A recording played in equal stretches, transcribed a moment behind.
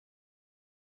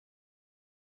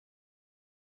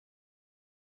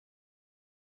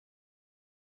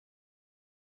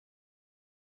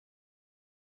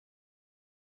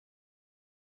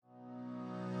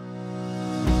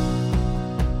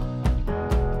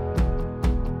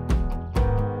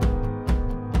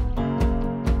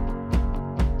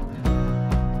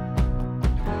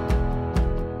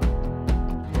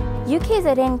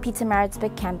UKZN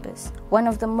Pietermaritzburg campus, one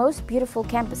of the most beautiful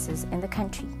campuses in the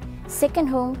country, second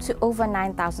home to over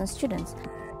 9,000 students.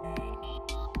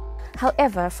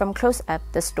 However, from close up,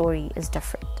 the story is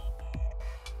different.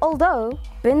 Although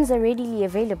bins are readily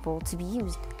available to be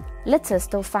used, litter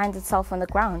still finds itself on the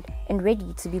ground and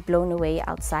ready to be blown away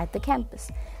outside the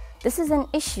campus. This is an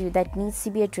issue that needs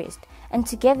to be addressed, and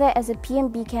together as a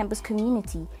PMB campus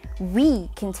community, we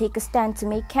can take a stand to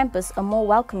make campus a more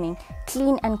welcoming,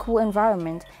 clean and cool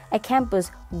environment, a campus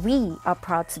we are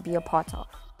proud to be a part of.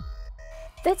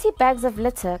 30 bags of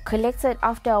litter collected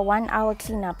after a 1-hour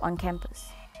cleanup on campus.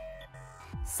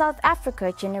 South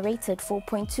Africa generated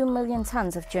 4.2 million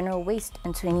tons of general waste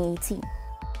in 2018.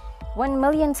 1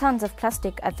 million tons of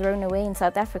plastic are thrown away in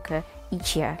South Africa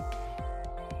each year.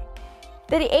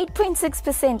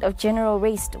 38.6% of general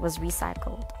waste was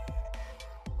recycled.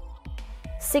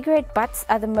 Cigarette butts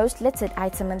are the most littered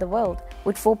item in the world,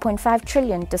 with 4.5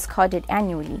 trillion discarded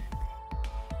annually.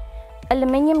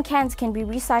 Aluminium cans can be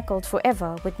recycled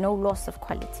forever with no loss of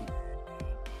quality.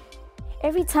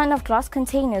 Every ton of glass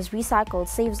containers recycled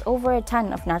saves over a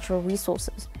ton of natural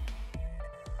resources.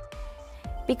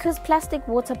 Because plastic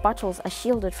water bottles are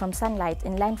shielded from sunlight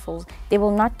in landfills, they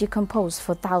will not decompose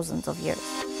for thousands of years.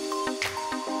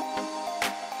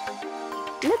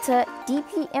 Litter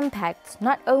deeply impacts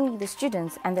not only the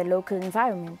students and the local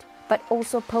environment, but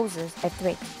also poses a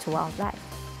threat to wildlife.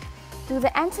 Through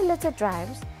the anti-litter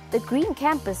drives, the Green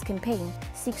Campus campaign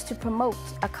seeks to promote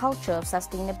a culture of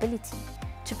sustainability,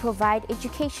 to provide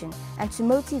education and to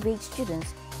motivate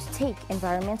students to take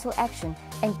environmental action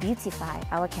and beautify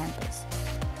our campus.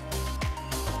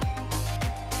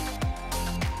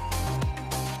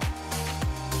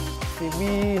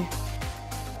 We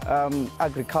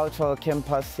agricultural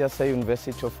campus yase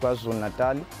University of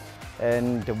KwaZulu-Natal,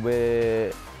 and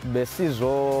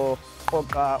besizo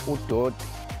qoqa udot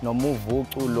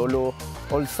nomuvucu lolo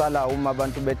olisala uma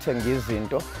abantu bethenga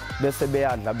izinto bese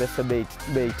beyadla bese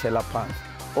beyithela phansi.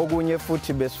 Okunye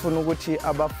futhi besifuna ukuthi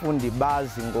abafundi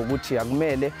bazi ngokuthi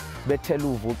akumele bethela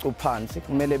uvucu phansi,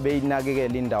 kumele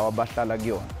beyinakekele indawo abahlala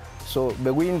kuyona. So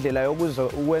bekuyindlela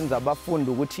ukwenza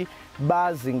abafundi ukuthi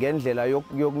bazi ngendlela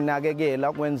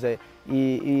yokunakekela kwenze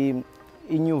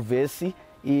inyuvesi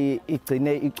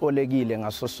igcine icolekile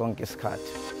ngaso sonke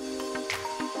isikhathi.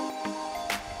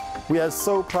 We are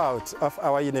so proud of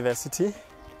our university.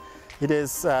 It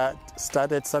has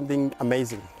started something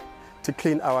amazing to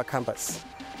clean our campus.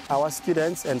 Our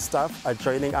students and staff are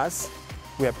joining us.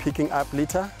 We are picking up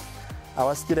litter.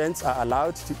 Our students are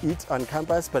allowed to eat on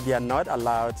campus, but they are not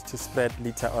allowed to spread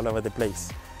litter all over the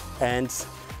place. And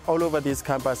all over this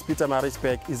campus,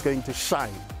 Pietermaritzburg is going to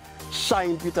shine.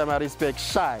 Shine, Pietermaritzburg,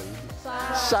 shine.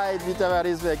 Shine,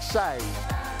 Pietermaritzburg, shine.